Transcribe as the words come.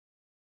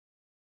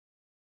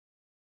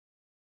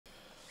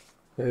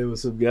Hey,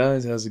 what's up,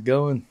 guys? How's it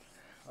going?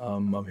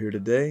 I'm here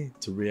today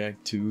to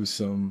react to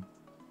some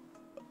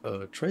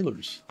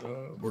trailers,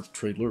 work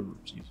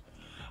trailers.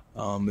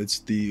 It's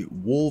the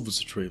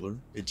Wolves trailer.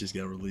 It just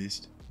got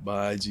released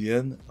by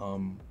IGN.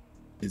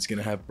 It's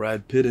gonna have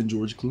Brad Pitt and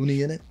George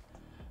Clooney in it,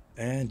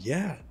 and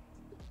yeah,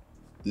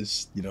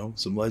 this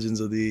some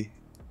legends of the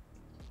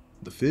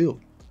field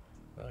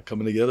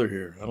coming together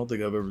here. I don't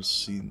think I've ever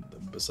seen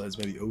them besides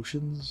maybe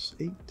Ocean's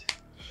 8.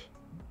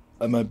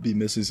 I might be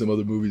missing some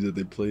other movies that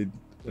they played.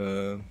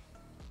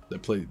 They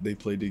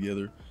played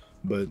together,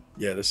 but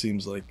yeah, this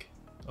seems like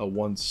a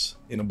once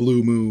in a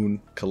blue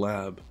moon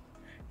collab,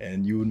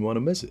 and you wouldn't want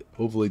to miss it.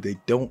 Hopefully, they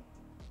don't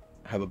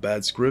have a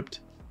bad script,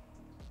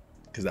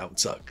 because that would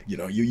suck.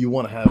 You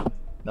want to have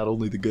not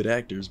only the good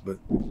actors, but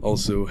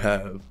also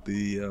have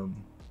the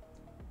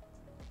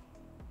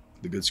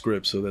good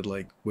script, so that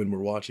like when we're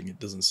watching, it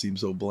doesn't seem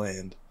so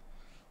bland.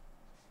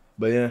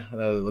 But yeah,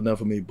 enough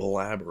of me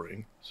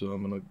blabbering. So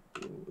I'm gonna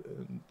go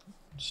and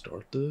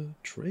start the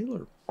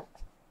trailer.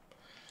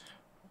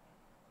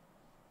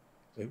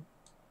 Oh,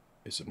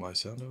 is it my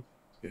sound up?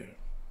 Yeah.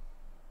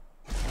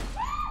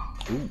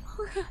 Ooh.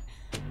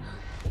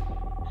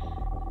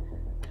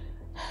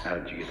 How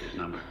did you get this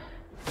number?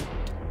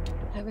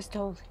 I was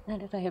told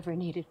that if I ever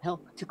needed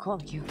help, to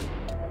call you.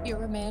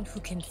 You're a man who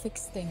can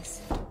fix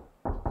things.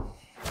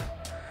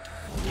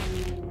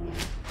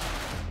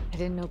 I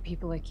didn't know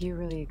people like you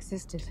really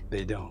existed.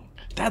 They don't.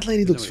 That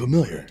lady looks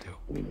familiar.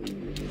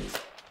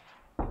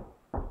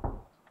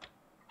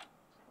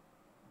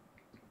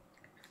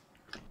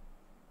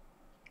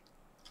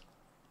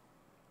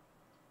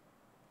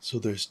 So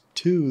there's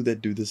two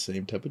that do the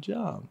same type of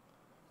job,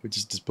 which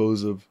is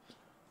dispose of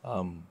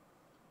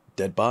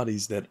dead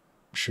bodies that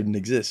shouldn't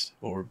exist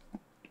or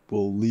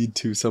will lead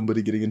to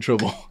somebody getting in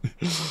trouble.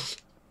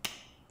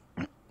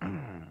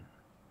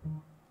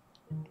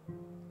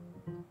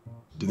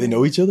 Do they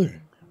know each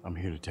other? I'm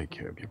here to take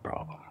care of your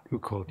problem. Who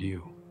called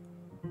you?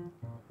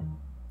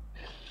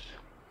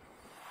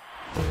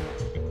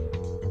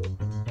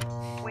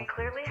 We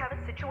clearly have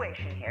a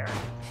situation here.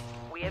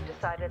 We have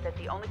decided that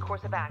the only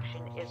course of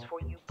action is for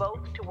you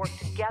both to work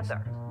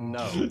together.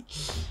 No.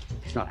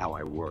 It's not how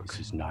I work. This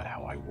is not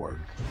how I work.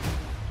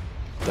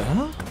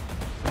 Huh?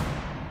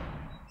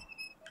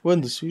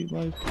 When the sweet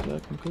life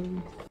back and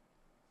Cody?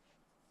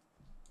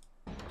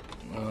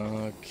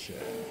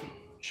 Okay.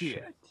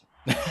 Shit.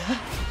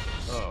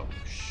 Oh,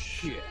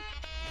 shit.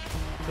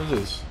 What is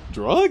this?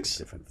 Drugs?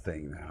 Different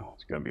thing now.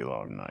 It's gonna be a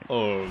long night.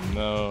 Oh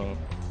no.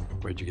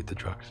 Where'd you get the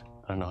drugs?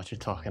 I don't know what you're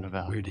talking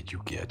about. Where did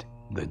you get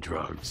the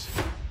drugs?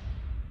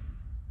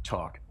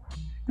 Talk.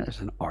 There's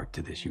an art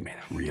to this you may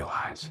not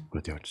realize.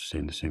 But the art of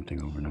saying the same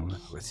thing over and over.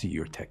 Let's see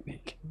your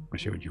technique. I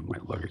showed you my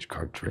luggage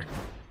card trick.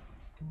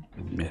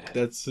 Admit it.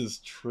 That's his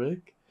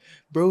trick?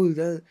 Bro,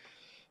 that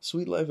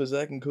Sweet Life of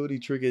Zack and Cody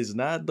trick is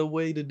not the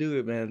way to do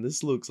it, man.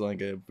 This looks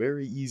like a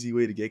very easy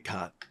way to get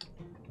caught.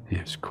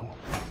 Yeah, it's cool.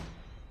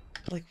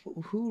 Like,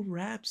 who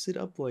wraps it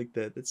up like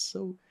that? That's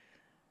so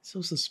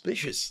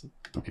suspicious.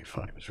 Okay,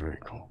 fine. It was very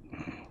cool.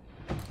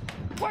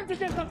 Where'd you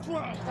get the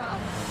drugs?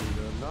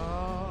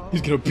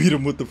 He's gonna beat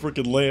him with the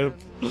freaking lamp.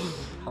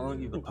 How long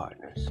have you been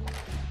partners?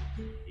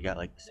 You got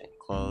like the same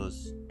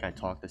clothes, kind of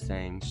talk the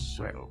same,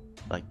 So,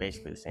 like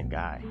basically the same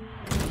guy.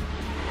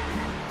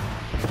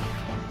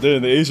 They're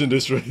in the Asian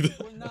district.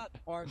 We're not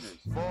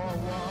partners.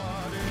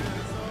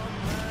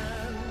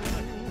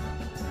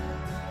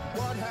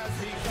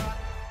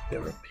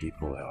 there are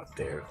people out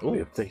there Ooh. who,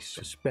 if they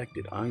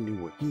suspected I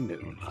knew what he knew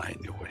and I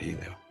knew what he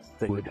knew,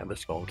 they would have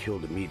us all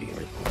killed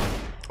immediately.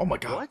 Oh my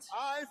god. What?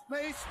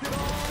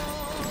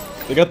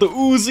 They got the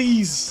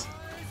Uzis.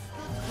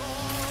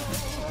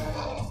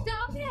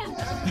 Stop him!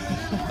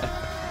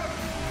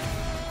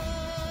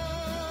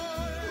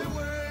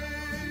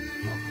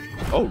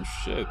 Oh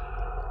shit.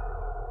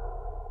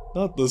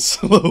 Not the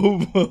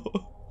slow-mo.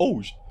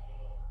 Oh,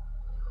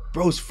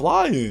 bro's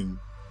flying.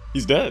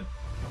 He's dead.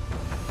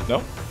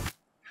 No?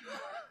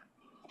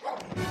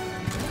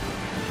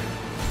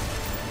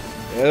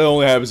 It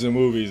only happens in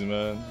movies,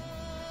 man.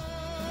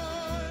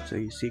 So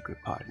you secret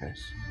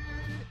partners?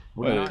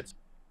 Wait.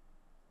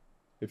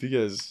 If you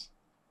guys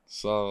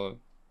saw,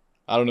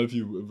 I don't know if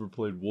you ever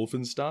played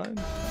Wolfenstein,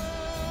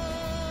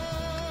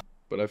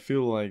 but I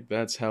feel like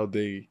that's how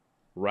they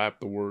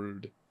wrap the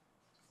word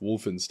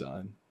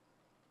Wolfenstein,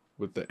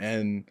 with the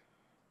N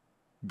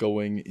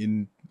going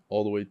in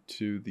all the way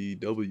to the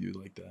W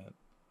like that.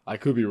 I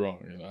could be wrong,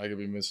 I could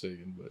be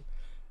mistaken, but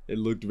it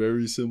looked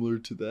very similar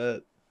to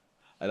that.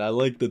 And I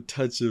like the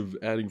touch of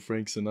adding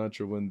Frank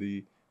Sinatra when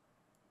the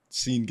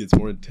scene gets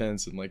more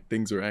intense and like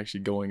things are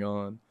actually going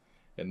on,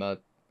 and not,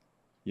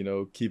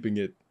 keeping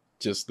it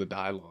just the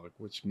dialogue,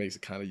 which makes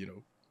it kind of,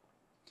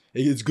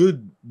 it's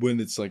good when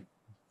it's like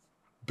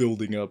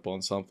building up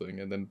on something,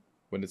 and then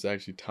when it's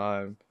actually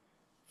time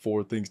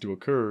for things to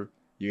occur,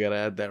 you gotta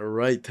add that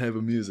right type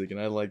of music. And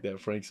I like that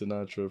Frank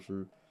Sinatra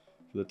for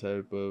the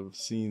type of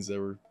scenes that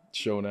were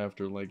shown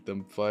after, like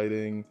them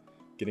fighting,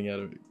 getting out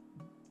of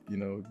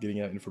getting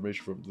out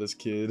information from this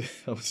kid.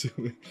 I'm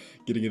assuming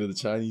getting into the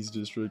Chinese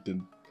district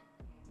and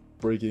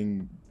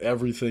breaking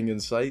everything in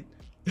sight,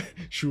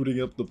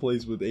 shooting up the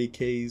place with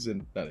AKs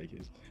and not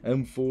AKs,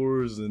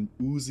 M4s and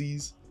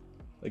Uzis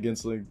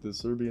against like the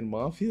Serbian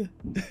mafia.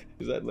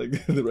 Is that like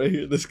right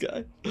here? This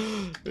guy,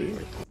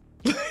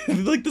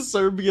 like the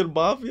Serbian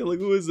mafia. Like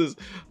who is this?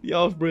 The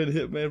off-brand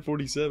Hitman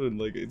 47.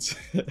 Like it's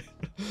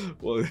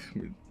well, I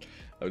mean,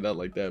 not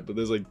like that, but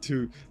there's like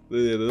two.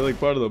 They're like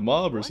part of the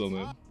mob or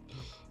something.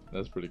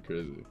 That's pretty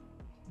crazy.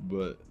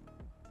 But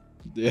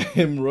yeah,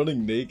 him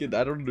running naked.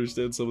 I don't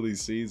understand some of these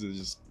scenes. It's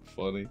just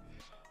funny.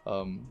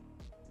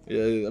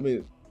 Yeah, I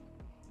mean,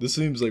 this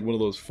seems like one of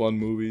those fun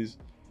movies.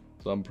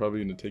 So I'm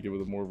probably going to take it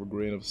with more of a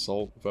grain of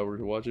salt if I were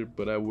to watch it.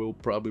 But I will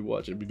probably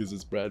watch it because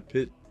it's Brad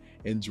Pitt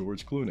and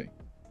George Clooney.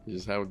 It's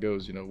just how it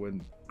goes, you know,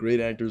 when great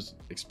actors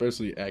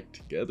especially act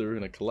together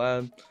in a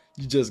collab,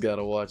 you just got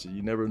to watch it.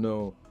 You never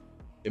know.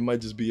 It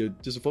might just be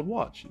just a fun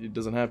watch. It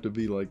doesn't have to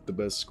be like the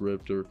best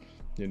script or,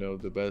 you know,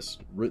 the best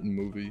written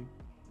movie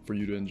for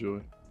you to enjoy.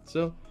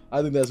 So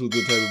I think that's what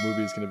the type of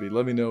movie is going to be.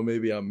 Let me know.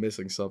 Maybe I'm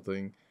missing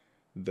something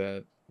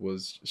that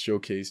was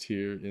showcased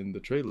here in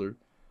the trailer.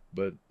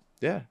 But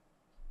yeah.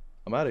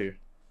 I'm out of here.